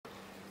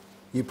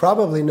You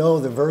probably know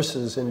the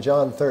verses in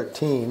John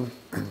 13.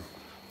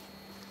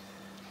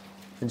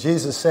 And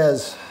Jesus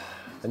says,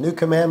 "A new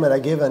commandment I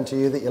give unto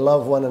you, that you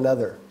love one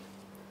another.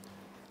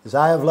 As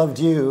I have loved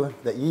you,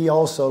 that ye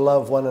also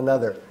love one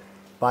another.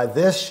 By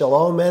this shall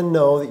all men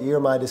know that ye are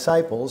my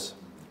disciples,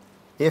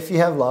 if ye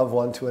have love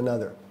one to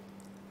another."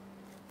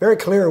 Very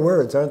clear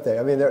words, aren't they?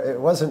 I mean,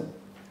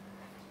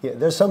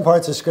 there's some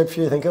parts of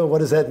Scripture you think, oh, what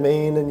does that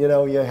mean? And,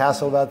 you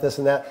hassle about this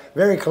and that.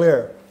 Very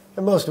clear.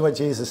 And most of what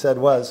Jesus said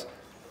was.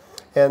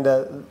 And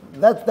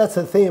that's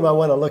the theme I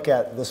want to look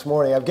at this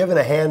morning. I've given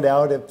a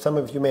handout. If some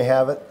of you may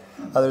have it,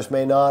 others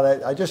may not.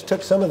 I just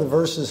took some of the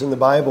verses in the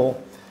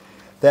Bible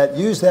that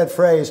use that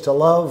phrase, to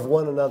love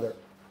one another.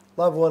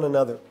 Love one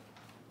another.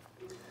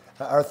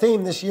 Our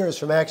theme this year is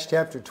from Acts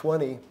chapter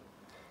 20.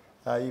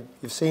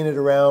 You've seen it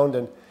around.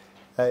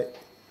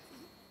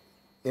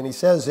 And he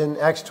says in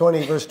Acts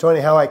 20, verse 20,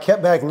 "How I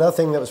kept back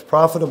nothing that was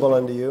profitable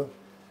unto you,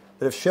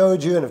 but have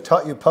showed you and have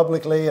taught you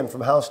publicly and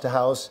from house to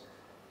house,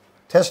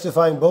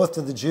 testifying both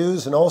to the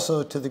Jews and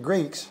also to the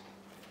Greeks,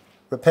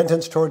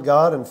 repentance toward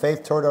God and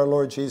faith toward our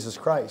Lord Jesus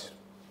Christ."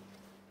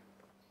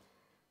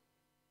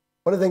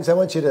 One of the things I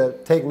want you to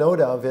take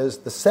note of is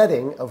the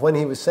setting of when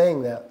he was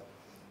saying that.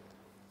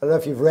 I don't know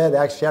if you've read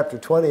Acts chapter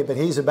 20, but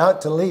he's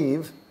about to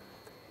leave,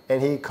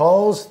 and he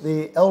calls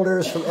the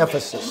elders from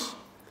Ephesus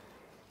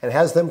and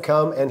has them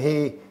come, and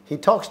he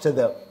talks to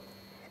them.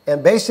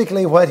 And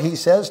basically what he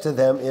says to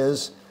them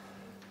is,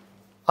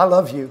 "I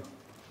love you."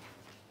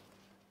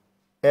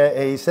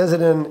 And he says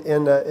it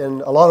in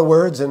a lot of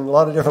words in a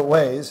lot of different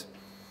ways.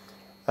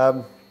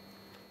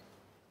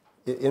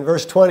 In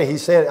verse 20,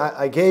 he's saying,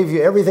 I gave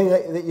you everything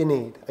that you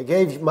need. I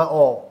gave you my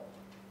all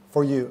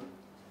for you.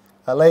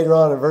 Later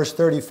on in verse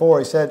 34,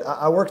 he said,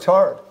 I worked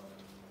hard.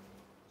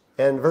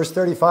 And verse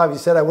 35, he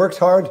said, I worked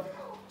hard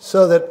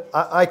so that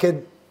I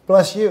could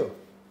bless you.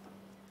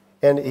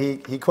 And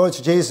he quotes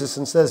Jesus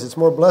and says, it's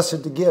more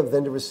blessed to give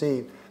than to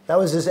receive. That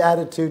was his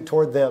attitude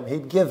toward them.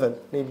 He'd given,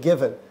 and he'd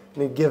given,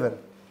 and he'd given.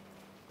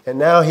 And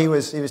now he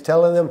was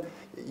telling them,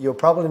 you'll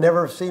probably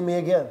never see me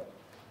again.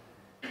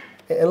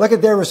 And look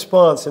at their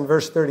response in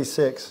verse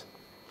 36.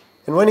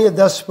 And when he had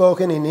thus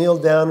spoken, he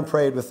kneeled down and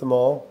prayed with them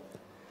all.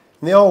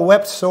 And they all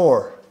wept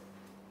sore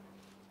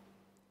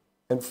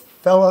and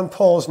fell on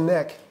Paul's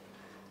neck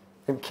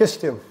and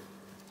kissed him,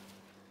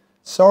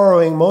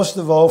 sorrowing most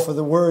of all for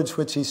the words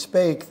which he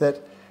spake, that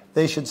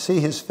they should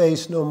see his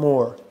face no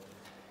more.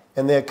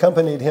 And they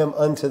accompanied him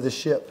unto the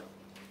ship.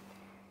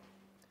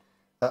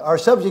 Our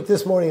subject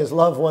this morning is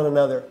love one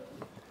another.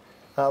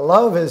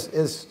 Love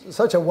is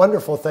such a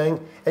wonderful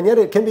thing, and yet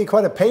it can be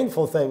quite a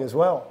painful thing as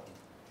well.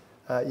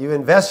 You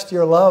invest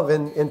your love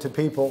into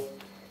people,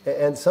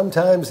 and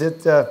sometimes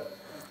that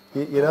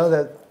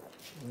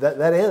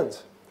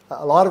ends.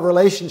 A lot of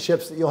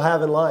relationships that you'll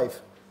have in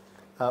life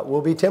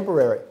will be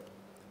temporary.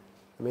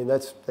 I mean,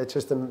 that's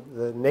just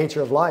the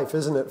nature of life,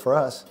 isn't it, for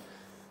us?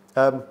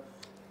 But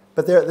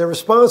their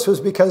response was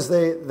because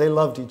they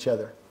loved each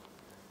other.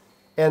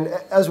 And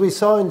as we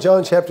saw in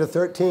John chapter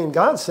 13,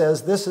 God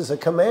says this is a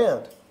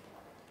command.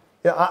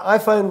 I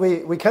find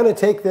we kind of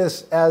take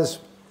this as,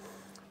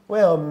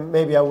 well,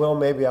 maybe I will,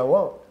 maybe I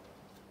won't.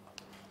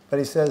 But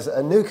he says,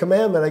 a new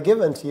commandment I give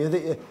unto you,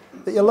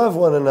 that you love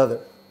one another.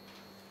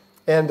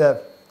 And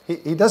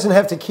he doesn't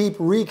have to keep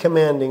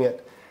recommanding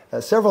it.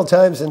 Several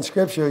times in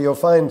Scripture you'll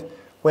find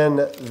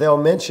when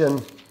they'll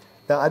mention,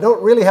 now I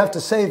don't really have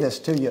to say this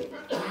to you.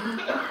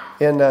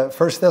 In 1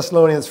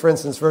 Thessalonians, for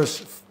instance,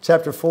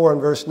 chapter 4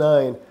 and verse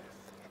 9,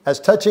 as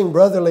touching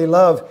brotherly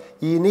love,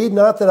 ye need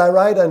not that I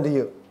write unto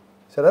you.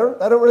 He said,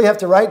 I don't really have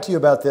to write to you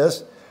about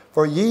this,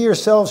 for ye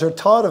yourselves are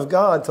taught of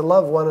God to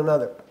love one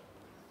another.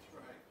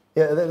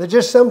 Yeah, there are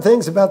just some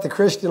things about the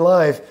Christian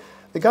life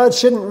that God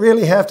shouldn't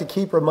really have to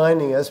keep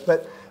reminding us,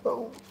 but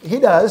he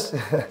does.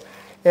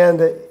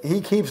 And he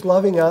keeps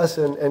loving us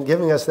and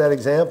giving us that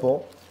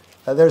example.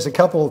 There's a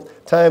couple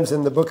times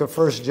in the book of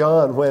 1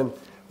 John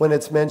when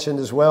it's mentioned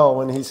as well,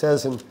 when he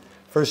says in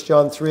 1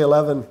 John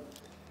 3:11,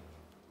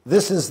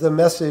 this is the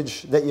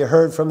message that you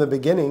heard from the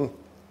beginning,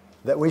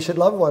 that we should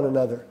love one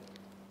another.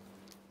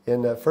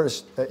 In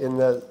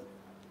the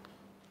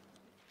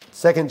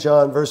 2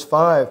 John verse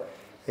 5,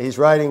 he's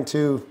writing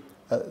to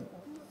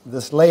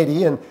this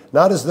lady, and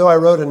not as though I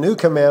wrote a new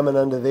commandment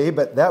unto thee,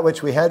 but that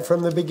which we had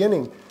from the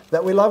beginning,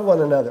 that we love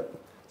one another.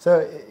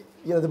 So,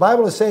 the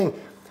Bible is saying,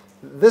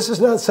 this is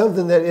not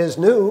something that is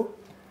new.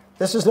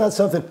 This is not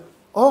something,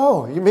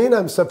 oh, you mean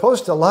I'm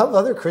supposed to love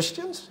other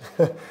Christians?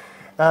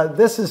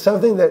 This is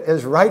something that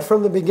is right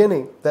from the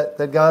beginning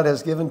that God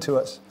has given to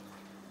us.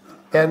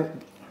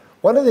 And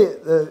one of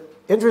the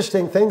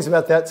interesting things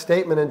about that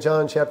statement in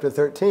John chapter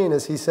 13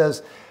 is he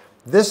says,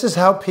 this is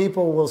how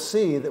people will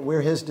see that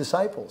we're his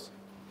disciples.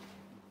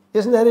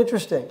 Isn't that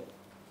interesting?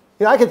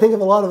 I can think of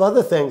a lot of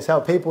other things,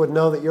 how people would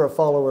know that you're a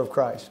follower of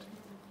Christ.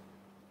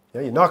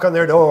 You knock on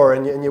their door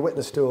and you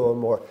witness to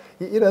them, or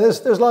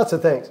there's lots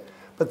of things.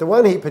 But the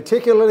one he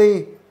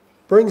particularly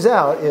brings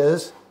out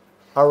is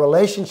our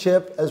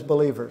relationship as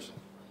believers.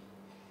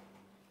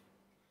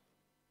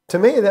 To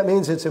me, that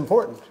means it's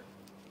important.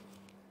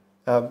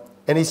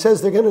 And he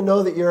says they're going to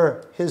know that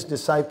you're his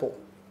disciple.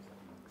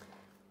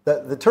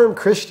 The term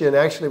Christian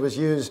actually was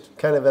used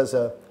kind of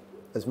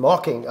as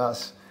mocking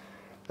us.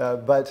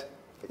 But,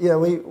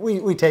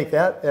 we take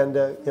that, and,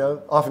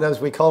 oftentimes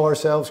we call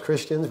ourselves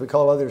Christians, we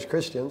call others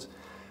Christians.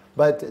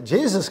 But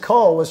Jesus'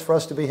 call was for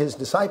us to be his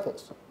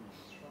disciples.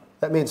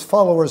 That means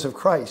followers of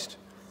Christ.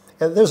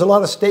 And there's a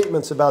lot of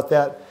statements about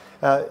that.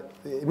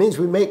 It means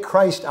we make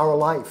Christ our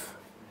life.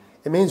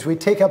 It means we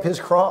take up his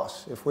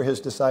cross if we're his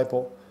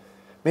disciple.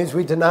 It means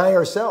we deny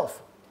ourselves.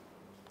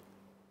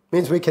 It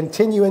means we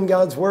continue in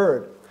God's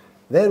word.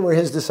 Then we're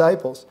his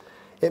disciples.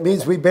 It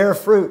means we bear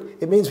fruit.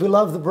 It means we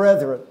love the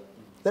brethren.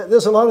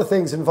 There's a lot of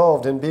things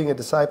involved in being a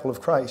disciple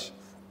of Christ.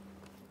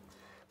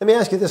 Let me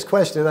ask you this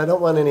question. I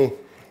don't want any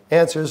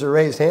answers or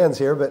raised hands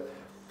here, but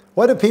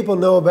what do people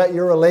know about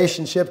your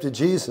relationship to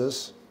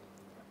Jesus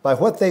by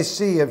what they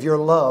see of your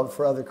love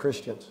for other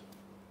Christians,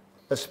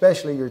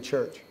 especially your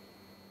church?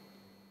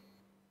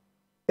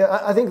 Yeah,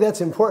 I think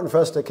that's important for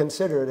us to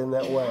consider it in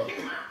that way.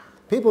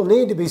 People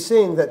need to be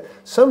seeing that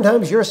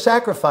sometimes you're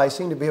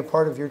sacrificing to be a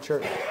part of your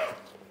church.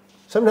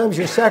 Sometimes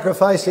you're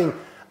sacrificing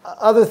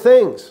other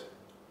things,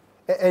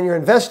 and you're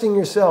investing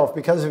yourself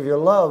because of your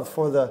love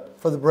for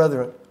the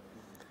brethren.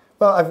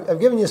 Well, I've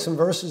given you some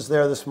verses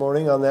there this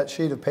morning on that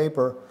sheet of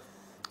paper.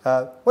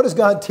 What does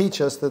God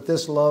teach us that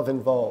this love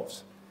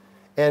involves?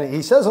 And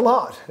he says a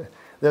lot.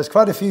 There's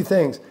quite a few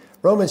things.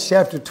 Romans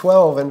chapter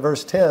 12 and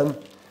verse 10,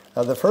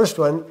 the first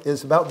one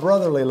is about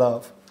brotherly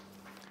love.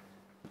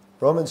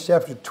 Romans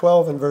chapter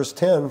 12 and verse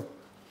 10,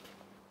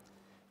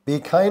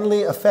 be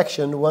kindly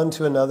affectioned one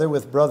to another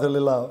with brotherly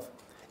love,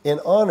 in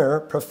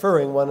honor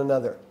preferring one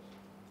another.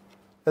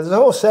 There's a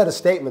whole set of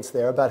statements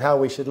there about how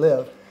we should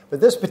live. But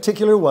this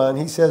particular one,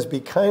 he says, be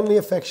kindly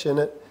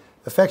affectioned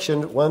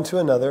one to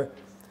another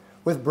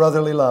with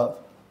brotherly love.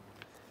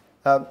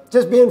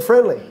 Just being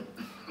friendly,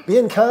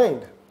 being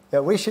kind. Yeah,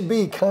 we should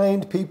be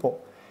kind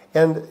people.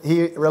 And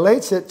he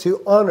relates it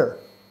to honor,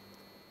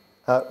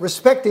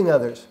 respecting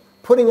others,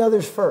 putting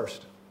others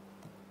first.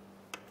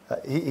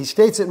 He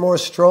states it more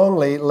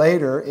strongly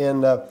later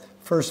in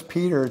 1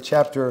 Peter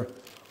chapter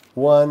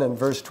 1 and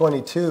verse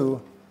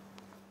 22.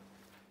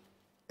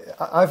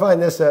 I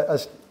find this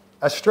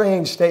a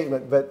strange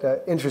statement,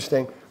 but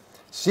interesting.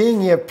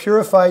 Seeing ye have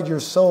purified your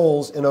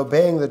souls in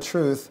obeying the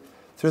truth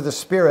through the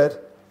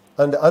Spirit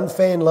unto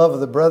unfeigned love of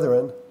the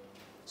brethren,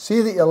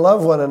 see that you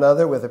love one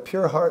another with a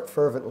pure heart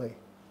fervently.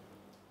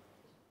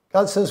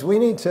 God says we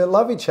need to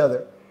love each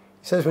other.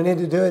 He says we need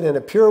to do it in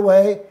a pure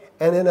way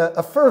and in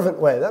a fervent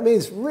way. That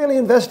means really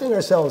investing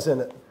ourselves in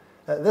it.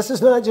 This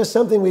is not just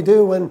something we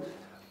do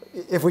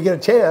if we get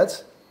a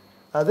chance.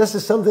 This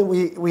is something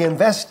we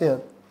invest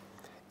in.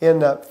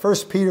 In 1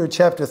 Peter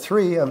chapter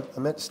 3, I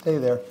meant to stay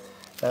there.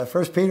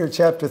 1 Peter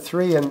chapter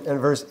 3 and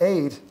verse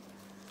 8,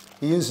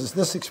 he uses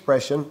this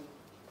expression.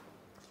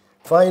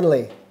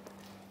 Finally,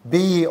 be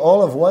ye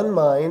all of one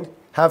mind,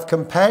 have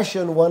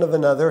compassion one of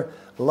another,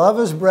 love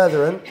as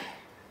brethren,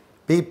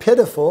 be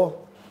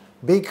pitiful,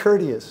 be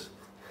courteous.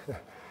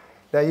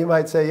 Now you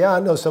might say, yeah, I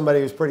know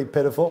somebody who's pretty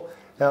pitiful.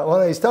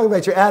 Well, he's talking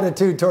about your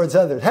attitude towards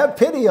others. Have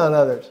pity on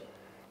others.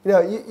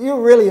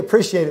 You really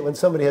appreciate it when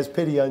somebody has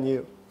pity on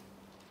you.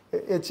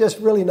 It's just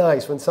really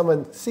nice when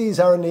someone sees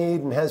our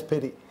need and has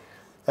pity.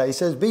 He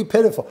says, be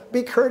pitiful,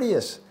 be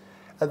courteous.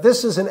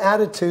 This is an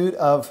attitude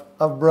of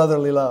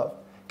brotherly love,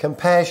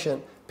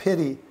 compassion,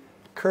 pity,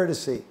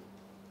 courtesy.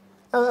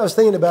 I was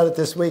thinking about it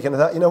this week, and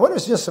I thought, what are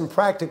just some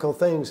practical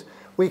things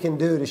we can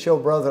do to show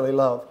brotherly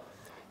love?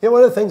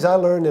 One of the things I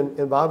learned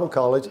in Bible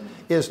college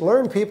is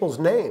learn people's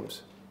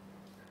names.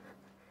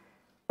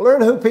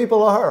 Learn who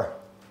people are.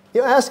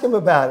 Ask them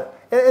about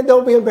it. And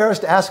don't be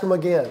embarrassed to ask them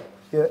again.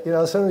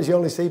 Sometimes you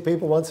only see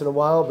people once in a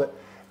while,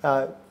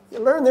 but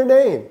learn their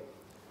name.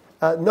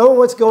 Know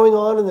what's going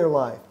on in their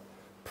life.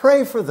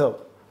 Pray for them.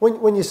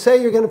 When you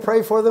say you're going to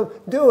pray for them,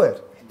 do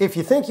it. If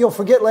you think you'll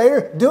forget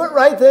later, do it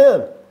right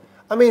then.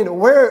 I mean,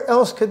 where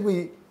else could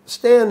we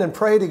stand and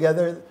pray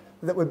together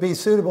that would be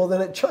suitable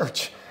than at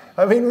church?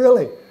 I mean,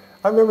 really.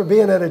 I remember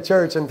being at a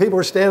church and people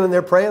were standing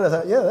there praying. I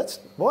thought, yeah,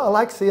 I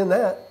like seeing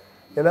that,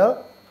 You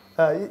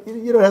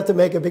don't have to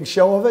make a big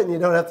show of it, and you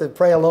don't have to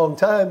pray a long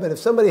time. But if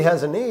somebody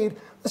has a need,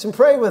 listen,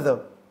 pray with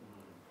them.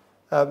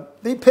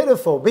 Be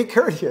pitiful. Be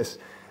courteous.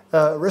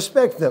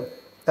 Respect them.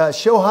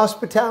 Show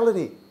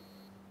hospitality.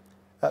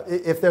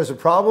 If there's a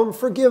problem,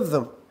 forgive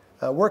them.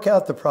 Work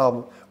out the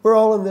problem. We're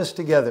all in this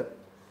together.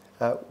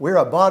 We're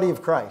a body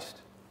of Christ.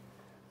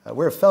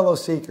 We're fellow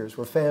seekers.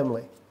 We're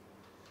family.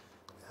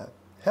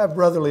 Have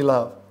brotherly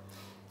love.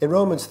 In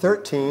Romans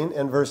 13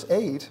 and verse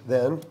 8,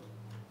 then,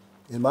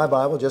 in my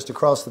Bible, just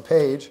across the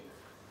page,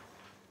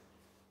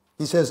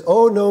 he says,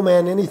 owe no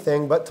man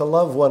anything but to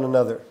love one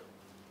another.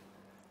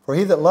 For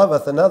he that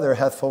loveth another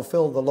hath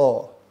fulfilled the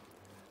law.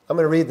 I'm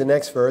going to read the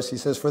next verse. He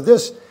says, for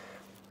this,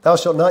 thou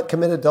shalt not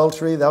commit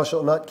adultery, thou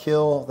shalt not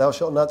kill, thou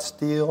shalt not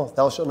steal,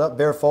 thou shalt not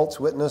bear false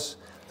witness,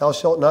 thou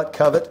shalt not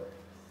covet.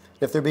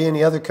 If there be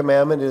any other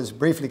commandment, it is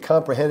briefly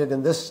comprehended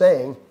in this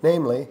saying,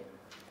 namely,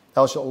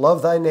 thou shalt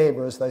love thy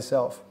neighbor as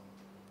thyself.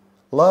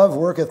 Love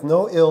worketh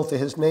no ill to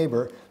his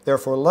neighbor.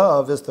 Therefore,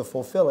 love is the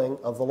fulfilling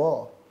of the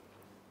law.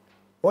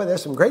 Boy,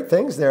 there's some great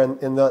things there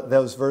in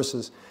those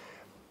verses.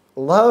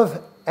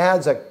 Love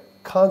adds a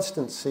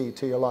constancy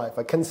to your life,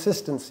 a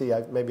consistency,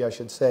 maybe I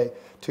should say,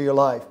 to your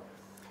life.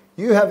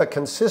 You have a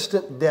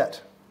consistent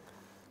debt.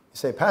 You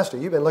say, Pastor,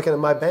 you've been looking at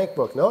my bank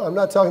book. No, I'm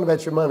not talking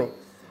about your money.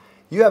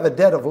 You have a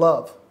debt of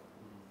love.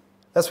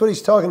 That's what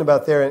he's talking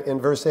about there in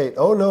verse 8.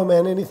 Owe no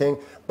man anything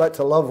but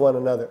to love one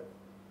another.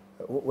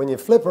 When you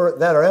flip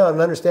that around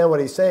and understand what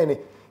he's saying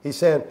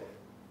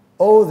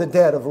owe the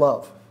debt of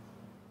love.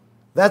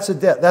 That's a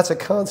debt. That's a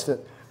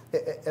constant.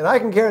 And I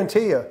can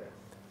guarantee you,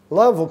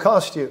 love will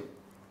cost you.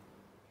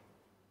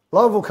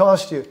 Love will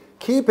cost you.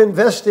 Keep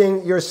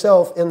investing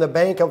yourself in the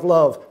bank of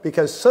love,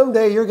 because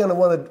someday you're going to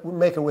want to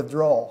make a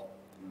withdrawal.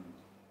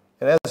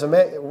 And as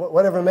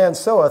whatever a man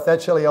soweth,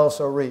 that shall he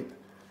also reap.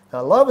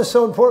 Now, love is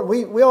so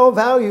important. We all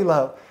value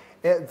love.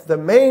 The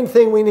main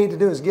thing we need to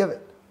do is give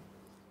it.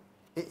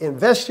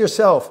 Invest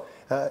yourself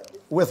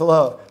with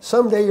love.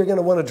 Someday you're going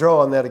to want to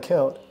draw on that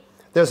account.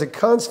 There's a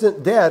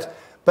constant debt,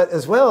 but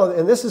as well,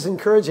 and this is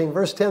encouraging,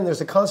 verse 10,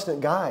 there's a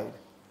constant guide.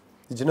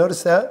 Did you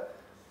notice that?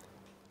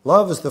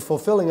 Love is the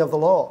fulfilling of the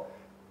law.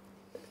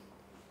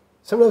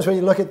 Sometimes when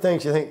you look at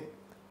things, you think,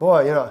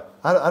 boy,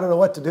 I don't know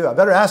what to do. I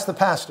better ask the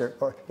pastor,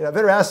 or I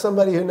better ask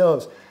somebody who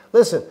knows.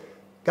 Listen,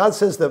 God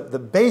says the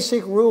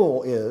basic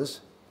rule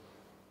is,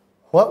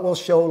 what will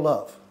show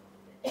love?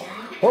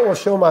 What will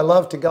show my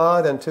love to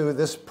God and to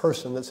this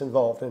person that's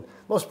involved? And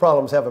most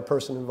problems have a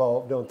person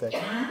involved, don't they?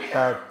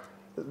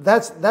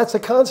 That's a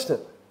constant.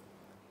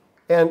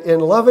 And in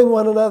loving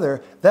one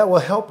another, that will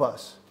help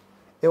us.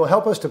 It will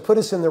help us to put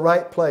us in the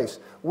right place.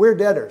 We're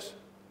debtors.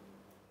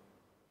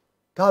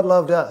 God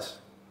loved us.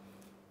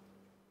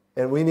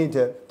 And we need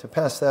to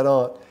pass that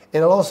on.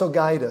 And it'll also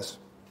guide us.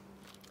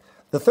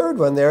 The third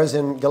one there is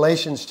in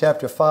Galatians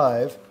chapter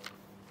 5.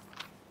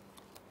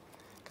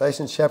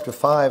 Galatians chapter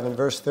 5 and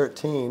verse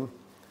 13.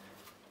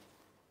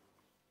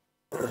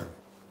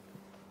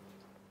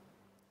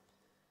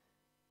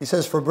 He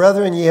says, For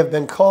brethren, ye have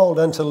been called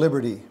unto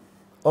liberty.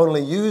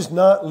 Only use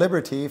not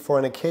liberty for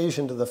an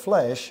occasion to the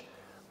flesh,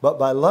 but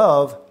by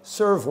love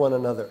serve one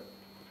another.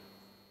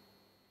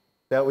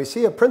 Now we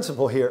see a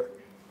principle here.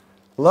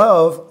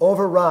 Love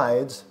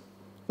overrides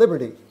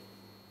liberty.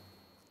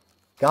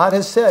 God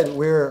has said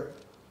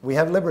we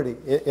have liberty.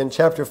 In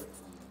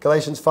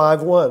Galatians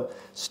 5:1,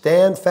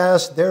 Stand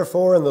fast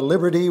therefore in the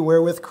liberty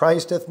wherewith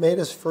Christ hath made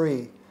us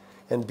free,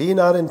 and be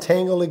not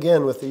entangled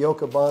again with the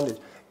yoke of bondage.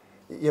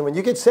 When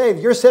you get saved,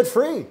 you're set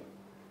free.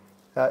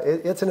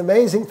 It's an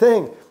amazing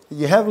thing.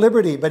 You have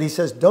liberty, but he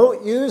says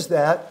don't use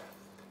that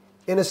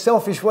in a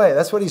selfish way.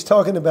 That's what he's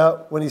talking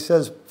about when he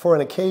says for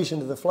an occasion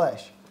to the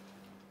flesh.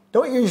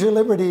 Don't use your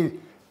liberty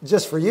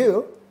just for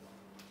you.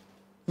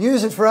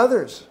 Use it for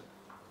others.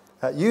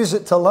 Use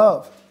it to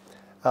love.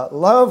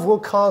 Love will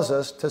cause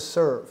us to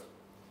serve.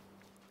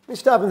 Let me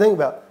stop and think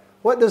about,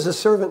 what does a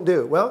servant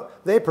do? Well,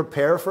 they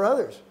prepare for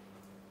others.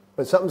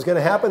 When something's going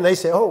to happen, they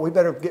say, oh, we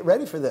better get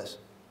ready for this.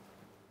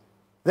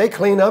 They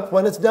clean up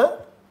when it's done.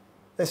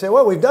 They say,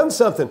 well, we've done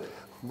something.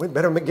 We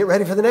better get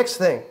ready for the next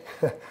thing.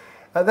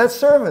 That's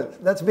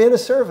servant. That's being a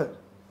servant.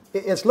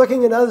 It's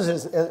looking at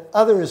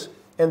others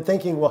and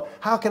thinking, well,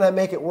 how can I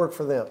make it work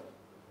for them?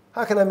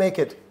 How can I make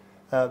it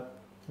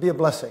be a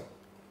blessing?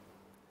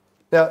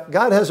 Now,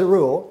 God has a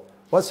rule.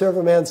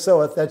 Whatsoever man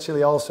soweth, that shall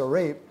he also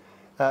reap.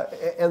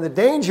 And the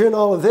danger in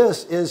all of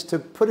this is to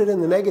put it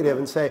in the negative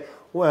and say,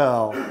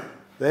 well,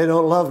 they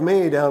don't love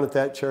me down at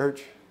that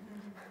church.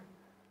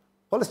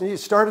 Well, listen, you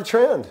start a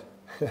trend.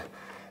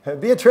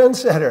 Be a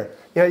trendsetter.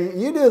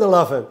 You do the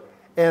loving.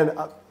 And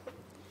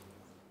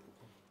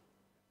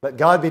let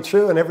God be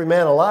true and every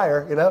man a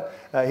liar.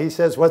 He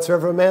says,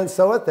 whatsoever a man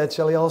soweth, that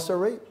shall he also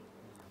reap.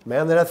 A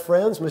man that hath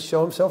friends must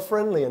show himself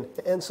friendly,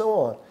 and so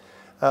on.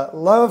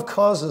 Love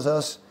causes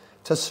us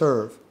to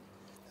serve.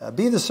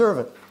 Be the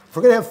servant. If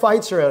we're going to have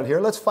fights around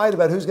here, let's fight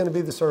about who's going to be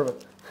the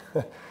servant.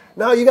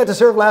 No, you got to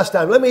serve last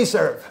time. Let me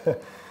serve.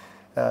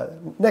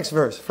 Next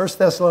verse, 1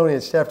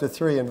 Thessalonians chapter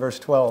 3 and verse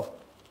 12.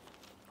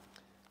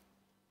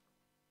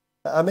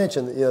 I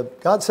mentioned,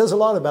 God says a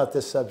lot about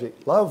this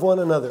subject. Love one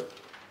another.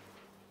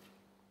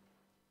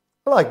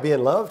 I like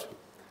being loved.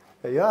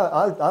 Yeah,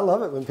 I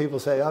love it when people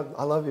say,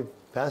 I love you,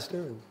 Pastor,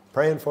 and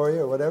praying for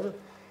you or whatever.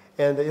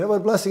 And you know what a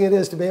blessing it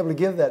is to be able to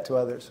give that to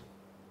others.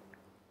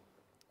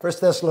 1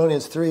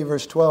 Thessalonians 3,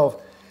 verse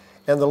 12.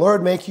 And the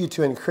Lord make you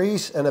to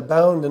increase and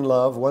abound in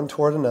love one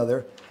toward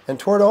another, and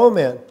toward all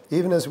men,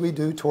 even as we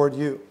do toward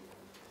you.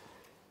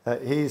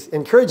 He's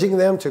encouraging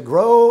them to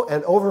grow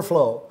and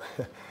overflow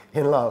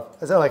in love.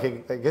 That sounds like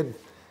a good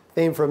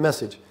theme for a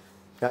message.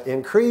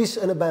 Increase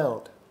and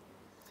abound.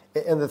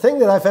 And the thing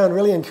that I found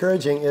really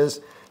encouraging is,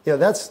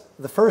 that's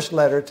the first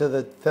letter to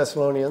the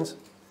Thessalonians.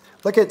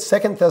 Look at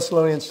 2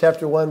 Thessalonians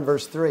chapter 1,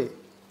 verse 3.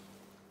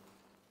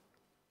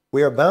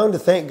 We are bound to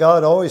thank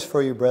God always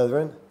for you,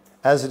 brethren,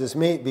 as it is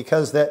meet,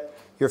 because that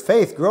your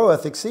faith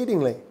groweth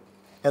exceedingly,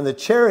 and the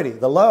charity,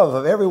 the love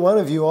of every one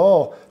of you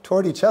all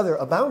toward each other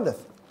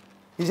aboundeth.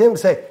 He's able to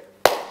say,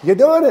 you're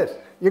doing it.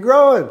 You're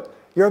growing.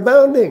 You're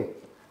abounding.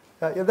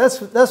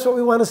 That's what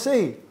we want to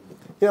see.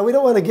 We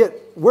don't want to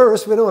get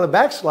worse. We don't want to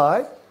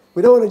backslide.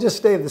 We don't want to just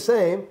stay the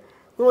same.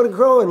 We want to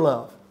grow in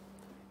love.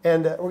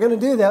 And we're going to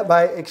do that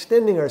by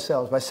extending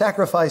ourselves, by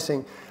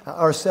sacrificing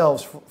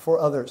ourselves for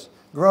others.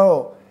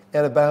 Grow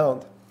and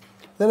abound.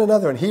 Then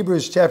another one,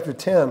 Hebrews chapter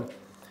 10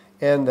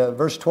 and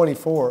verse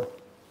 24.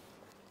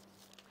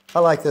 I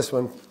like this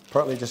one,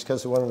 partly just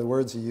because of one of the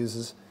words he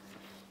uses.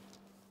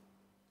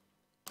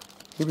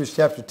 Hebrews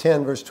chapter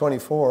 10, verse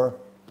 24.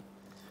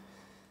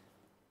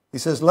 He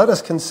says, let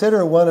us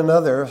consider one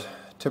another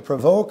to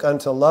provoke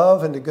unto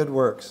love and to good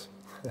works.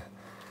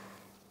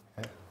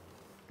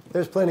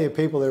 There's plenty of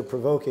people that are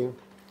provoking,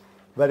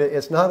 but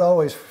it's not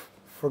always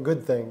for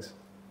good things.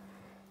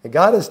 And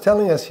God is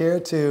telling us here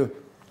to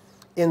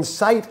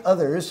incite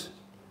others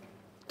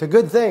to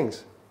good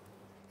things.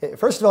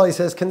 First of all, he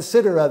says,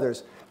 consider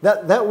others.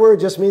 That word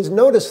just means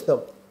notice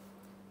them.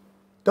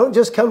 Don't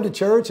just come to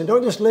church and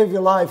don't just live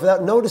your life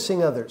without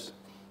noticing others.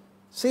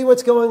 See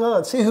what's going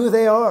on. See who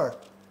they are.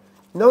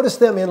 Notice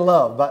them in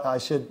love, but I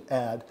should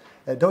add.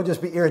 Don't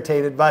just be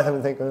irritated by them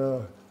and think,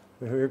 oh,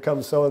 here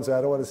comes so-and-so,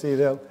 I don't want to see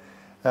them.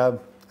 I've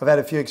had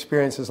a few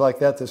experiences like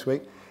that this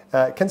week.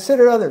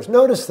 Consider others.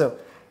 Notice them.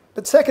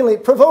 But secondly,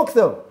 provoke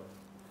them.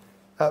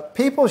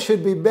 People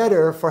should be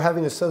better for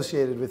having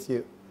associated with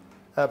you.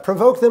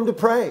 Provoke them to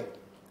pray.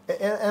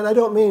 And I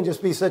don't mean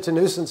just be such a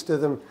nuisance to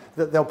them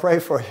that they'll pray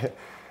for you.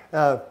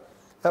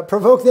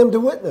 Provoke them to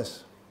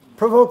witness.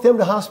 Provoke them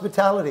to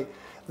hospitality.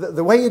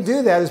 The way you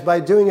do that is by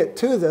doing it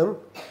to them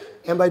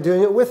and by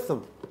doing it with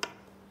them.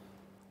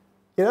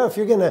 If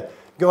you're going to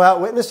go out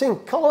witnessing,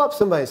 call up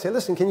somebody. Say,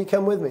 listen, can you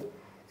come with me?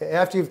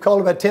 After you've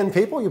called about 10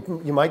 people,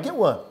 you might get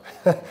one.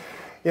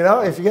 If you're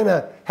going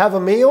to have a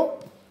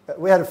meal,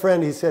 we had a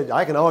friend, he said,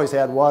 I can always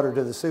add water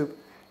to the soup.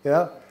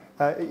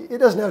 It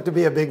doesn't have to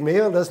be a big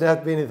meal. It doesn't have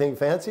to be anything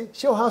fancy.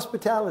 Show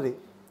hospitality.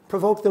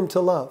 Provoke them to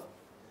love.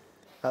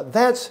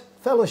 That's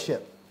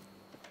fellowship.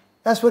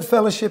 That's what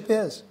fellowship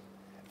is.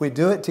 We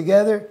do it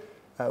together.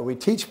 We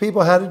teach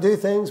people how to do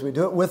things. We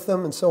do it with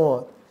them and so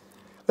on.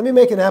 Let me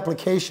make an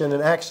application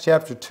in Acts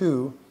chapter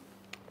 2.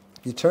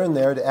 You turn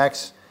there to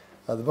Acts,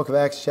 the book of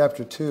Acts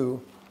chapter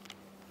 2.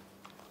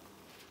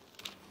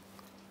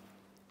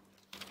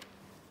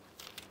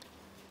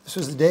 This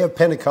was the day of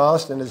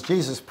Pentecost, and as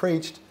Jesus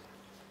preached,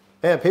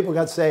 man, people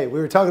got saved. We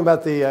were talking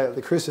about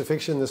the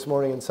crucifixion this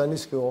morning in Sunday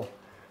school.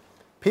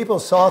 People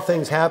saw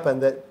things happen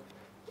that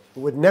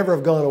would never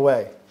have gone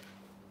away.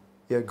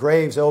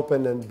 Graves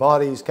opened and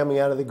bodies coming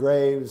out of the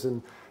graves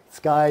and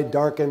sky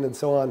darkened and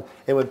so on.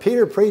 And when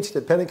Peter preached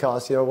at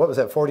Pentecost, what was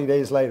that, 40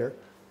 days later,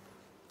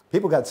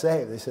 people got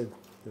saved. They said,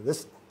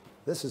 this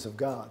is of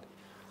God.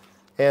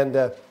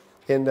 And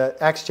in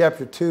Acts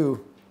chapter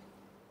 2,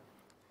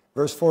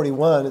 verse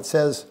 41, it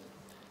says,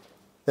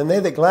 then they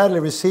that gladly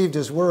received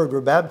his word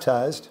were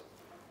baptized.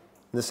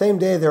 And the same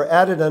day there were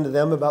added unto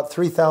them about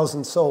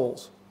 3,000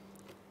 souls.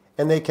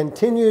 And they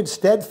continued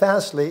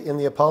steadfastly in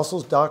the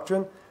apostles'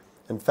 doctrine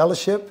and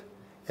fellowship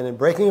and in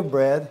breaking of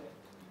bread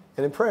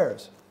and in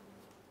prayers.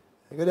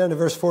 I go down to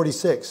verse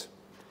 46.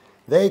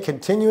 They,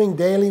 continuing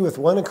daily with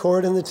one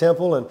accord in the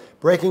temple and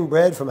breaking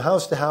bread from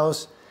house to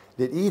house,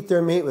 did eat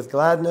their meat with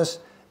gladness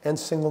and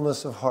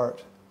singleness of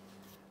heart.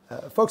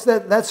 Folks,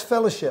 that's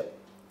fellowship.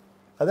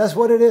 That's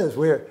what it is.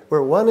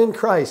 We're one in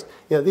Christ.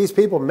 These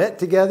people met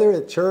together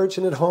at church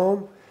and at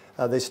home.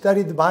 They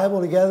studied the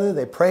Bible together.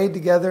 They prayed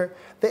together.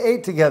 They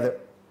ate together.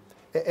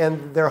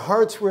 And their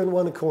hearts were in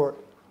one accord.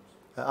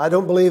 I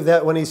don't believe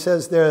that when he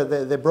says there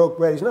they broke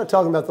bread, he's not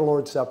talking about the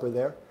Lord's Supper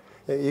there.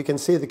 You can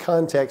see the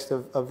context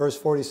of verse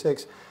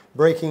 46.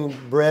 Breaking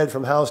bread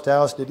from house to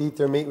house, did eat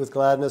their meat with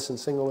gladness and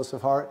singleness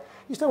of heart.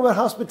 He's talking about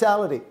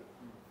hospitality.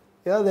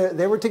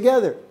 They were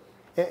together.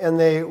 And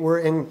they were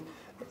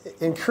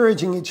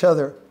encouraging each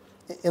other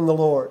in the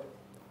Lord.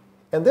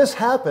 And this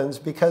happens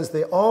because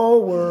they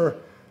all were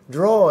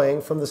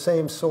drawing from the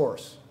same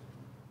source.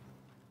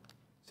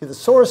 See, the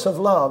source of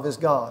love is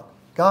God.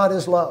 God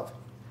is love.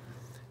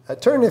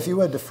 Turn, if you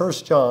would, to 1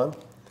 John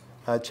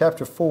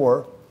chapter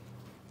 4.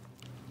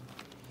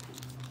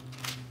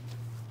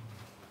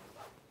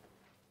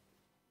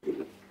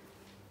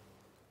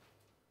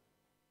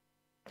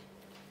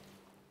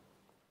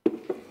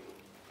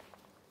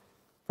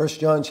 First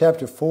John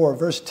chapter 4,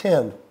 verse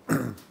 10.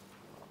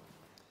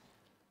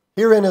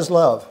 Herein is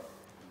love,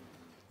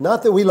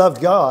 not that we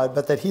loved God,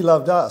 but that he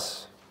loved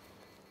us,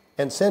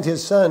 and sent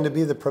his Son to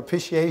be the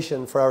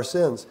propitiation for our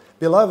sins.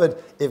 Beloved,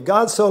 if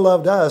God so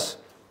loved us,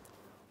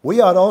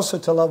 we ought also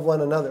to love one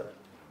another.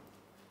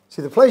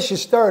 See, the place you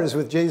start is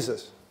with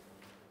Jesus.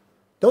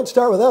 Don't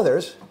start with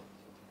others.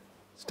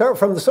 Start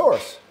from the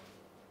source.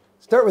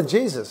 Start with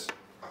Jesus.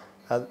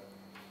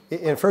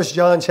 In 1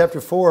 John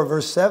chapter 4,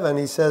 verse 7,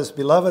 he says,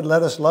 Beloved,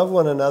 let us love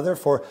one another,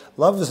 for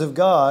love is of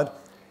God,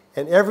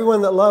 and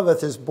everyone that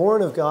loveth is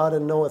born of God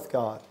and knoweth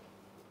God.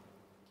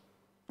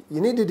 You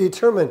need to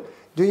determine,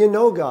 do you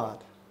know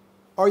God?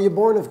 Are you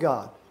born of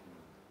God?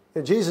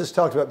 Jesus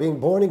talked about being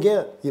born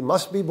again. You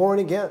must be born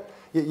again.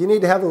 You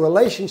need to have a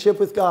relationship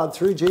with God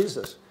through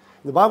Jesus.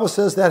 The Bible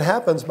says that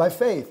happens by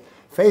faith.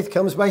 Faith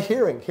comes by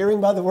hearing, hearing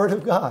by the Word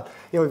of God.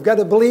 We've got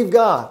to believe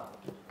God.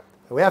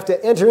 We have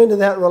to enter into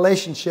that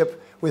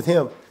relationship with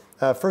Him.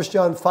 1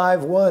 John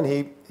 5:1,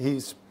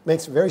 he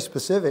makes it very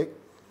specific.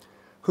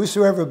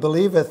 Whosoever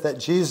believeth that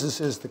Jesus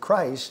is the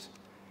Christ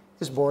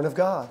is born of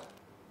God.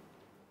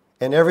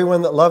 And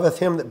everyone that loveth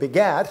him that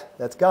begat,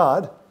 that's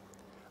God,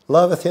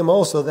 loveth him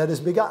also that is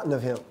begotten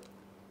of him.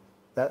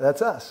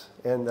 That's us,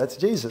 and that's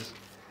Jesus.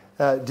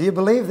 Do you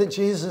believe that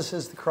Jesus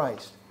is the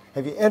Christ?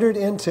 Have you entered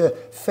into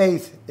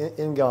faith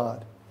in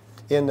God?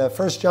 In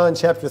 1 John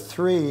chapter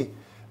 3,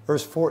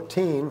 verse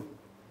 14,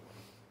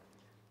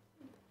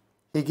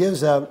 he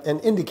gives an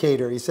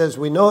indicator. He says,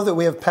 we know that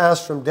we have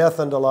passed from death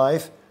unto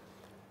life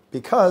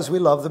because we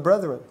love the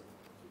brethren.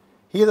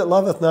 He that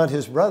loveth not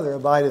his brother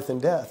abideth in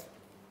death.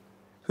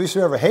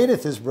 Whosoever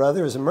hateth his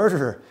brother is a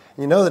murderer.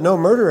 And you know that no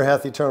murderer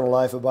hath eternal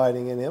life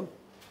abiding in him.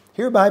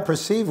 Hereby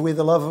perceive we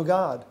the love of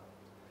God,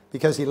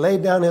 because he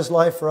laid down his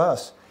life for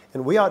us,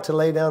 and we ought to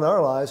lay down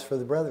our lives for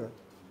the brethren.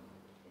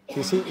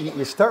 You see,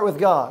 you start with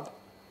God.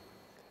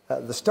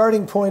 The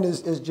starting point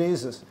is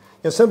Jesus.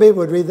 Some people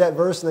would read that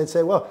verse and they'd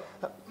say, well,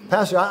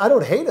 Pastor, I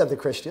don't hate other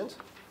Christians.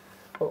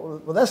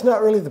 Well, that's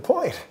not really the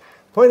point.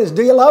 The point is,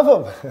 do you love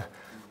them?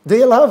 Do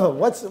you love them?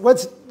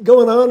 What's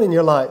going on in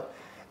your life?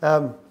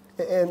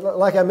 And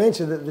like I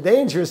mentioned, the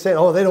danger is saying,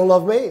 oh, they don't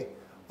love me.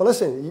 Well,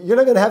 listen, you're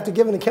not going to have to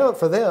give an account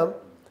for them.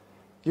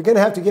 You're going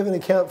to have to give an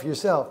account for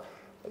yourself.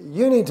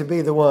 You need to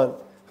be the one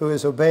who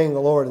is obeying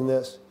the Lord in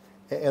this.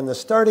 And the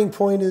starting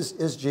point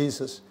is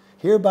Jesus.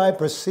 Hereby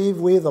perceive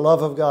we the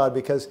love of God,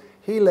 because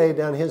he laid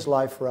down his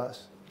life for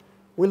us.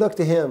 We look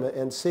to him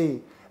and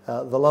see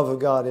the love of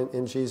God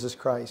in Jesus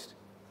Christ.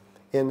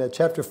 In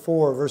chapter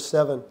 4, verse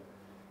 7,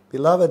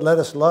 beloved, let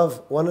us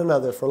love one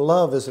another, for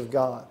love is of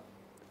God.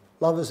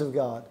 Love is of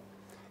God.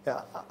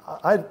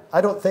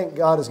 I don't think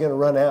God is going to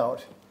run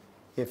out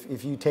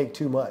if you take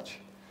too much.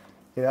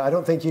 I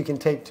don't think you can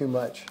take too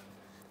much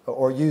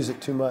or use it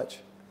too much.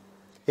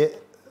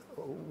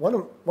 One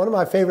of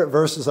my favorite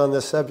verses on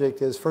this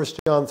subject is 1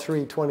 John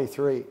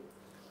 3:23.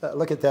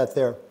 Look at that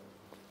there.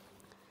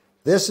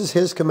 This is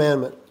his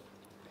commandment,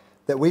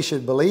 that we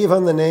should believe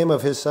on the name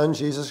of his Son,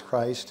 Jesus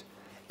Christ,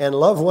 and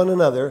love one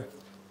another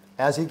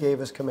as he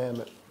gave us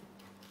commandment.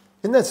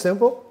 Isn't that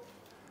simple?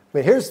 I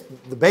mean, here's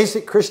the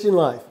basic Christian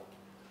life.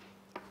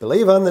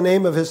 Believe on the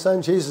name of his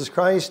Son, Jesus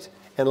Christ,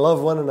 and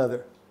love one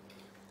another.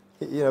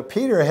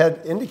 Peter had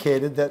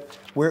indicated that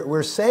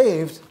we're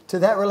saved to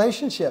that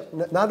relationship.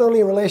 Not only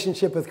a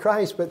relationship with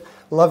Christ, but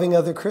loving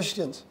other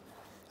Christians.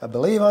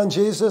 Believe on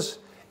Jesus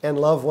and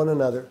love one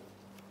another.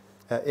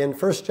 In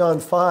 1 John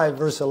 5,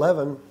 verse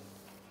 11,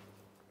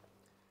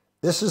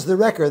 this is the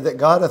record that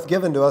God hath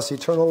given to us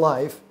eternal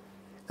life,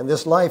 and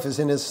this life is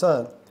in his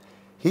Son.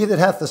 He that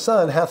hath the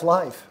Son hath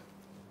life,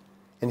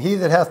 and he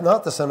that hath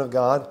not the Son of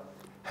God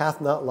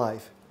hath not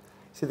life.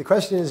 See, the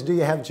question is, do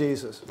you have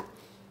Jesus?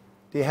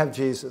 Do you have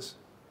Jesus?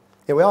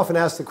 And we often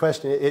ask the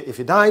question, if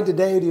you died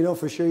today, do you know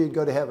for sure you'd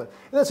go to heaven?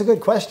 And that's a good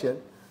question.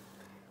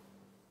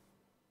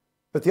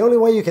 But the only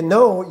way you can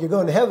know you're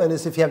going to heaven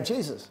is if you have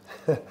Jesus.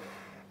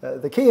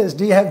 The key is,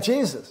 do you have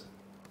Jesus?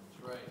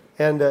 Right.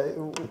 And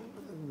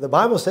the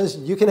Bible says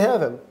you can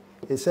have him.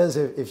 It says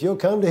if you'll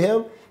come to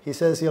him, he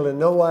says he'll in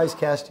no wise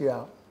cast you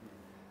out.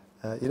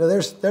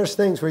 There's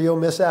things where you'll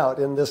miss out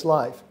in this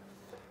life.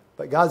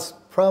 But God's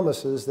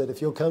promises that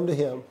if you'll come to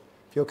him,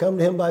 if you'll come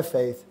to him by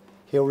faith,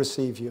 he'll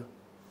receive you.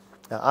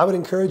 Now, I would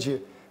encourage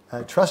you,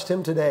 trust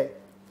him today.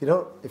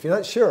 If you're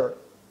not sure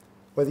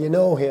whether you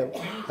know him,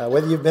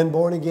 whether you've been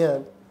born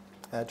again,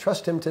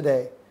 trust him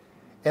today.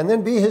 And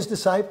then be his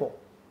disciple.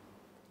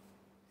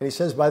 And he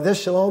says, by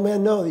this shall all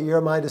men know that you are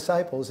my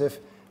disciples, if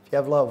you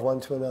have love one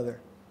to another.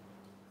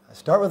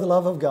 Start with the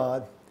love of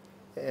God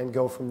and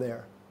go from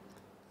there.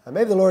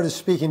 Maybe the Lord is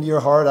speaking to your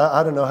heart.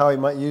 I don't know how he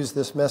might use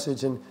this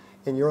message in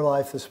your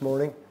life this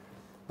morning.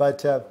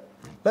 But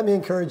let me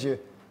encourage you.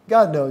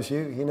 God knows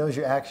you. He knows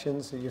your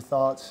actions and your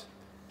thoughts.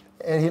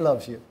 And he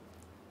loves you.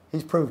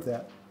 He's proved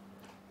that.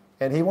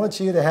 And he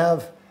wants you to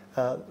have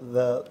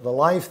the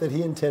life that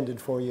he intended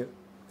for you.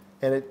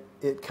 And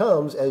it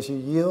comes as you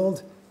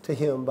yield to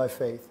him by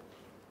faith.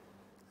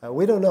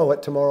 We don't know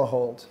what tomorrow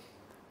holds,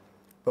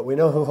 but we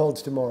know who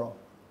holds tomorrow.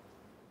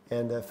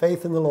 And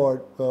faith in the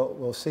Lord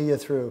will see you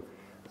through,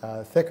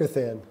 thick or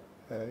thin,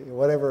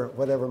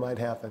 whatever might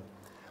happen.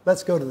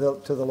 Let's go to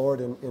the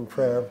Lord in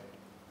prayer.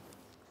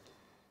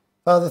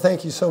 Father,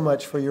 thank you so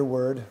much for your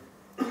word.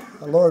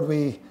 Lord,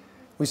 we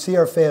see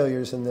our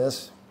failures in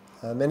this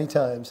many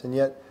times, and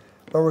yet,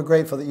 Lord, we're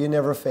grateful that you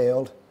never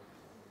failed.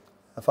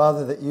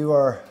 Father, that you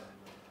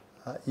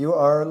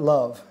are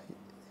love,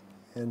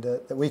 and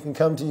that we can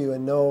come to you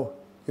and know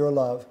your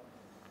love.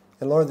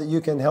 And Lord, that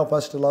you can help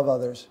us to love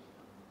others.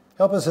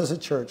 Help us as a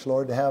church,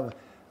 Lord, to have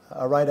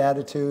a right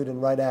attitude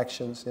and right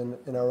actions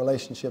in our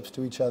relationships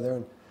to each other.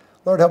 And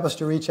Lord, help us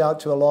to reach out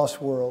to a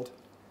lost world.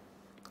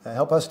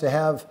 Help us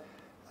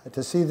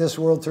to see this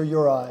world through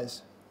your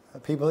eyes,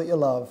 people that you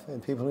love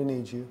and people who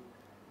need you.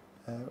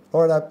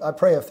 Lord, I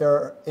pray if there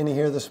are any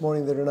here this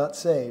morning that are not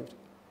saved,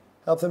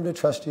 Help them to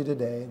trust you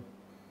today.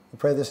 We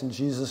pray this in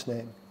Jesus'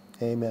 name.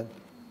 Amen.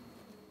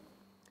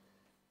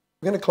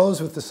 We're going to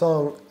close with the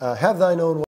song, Have Thine Own Way.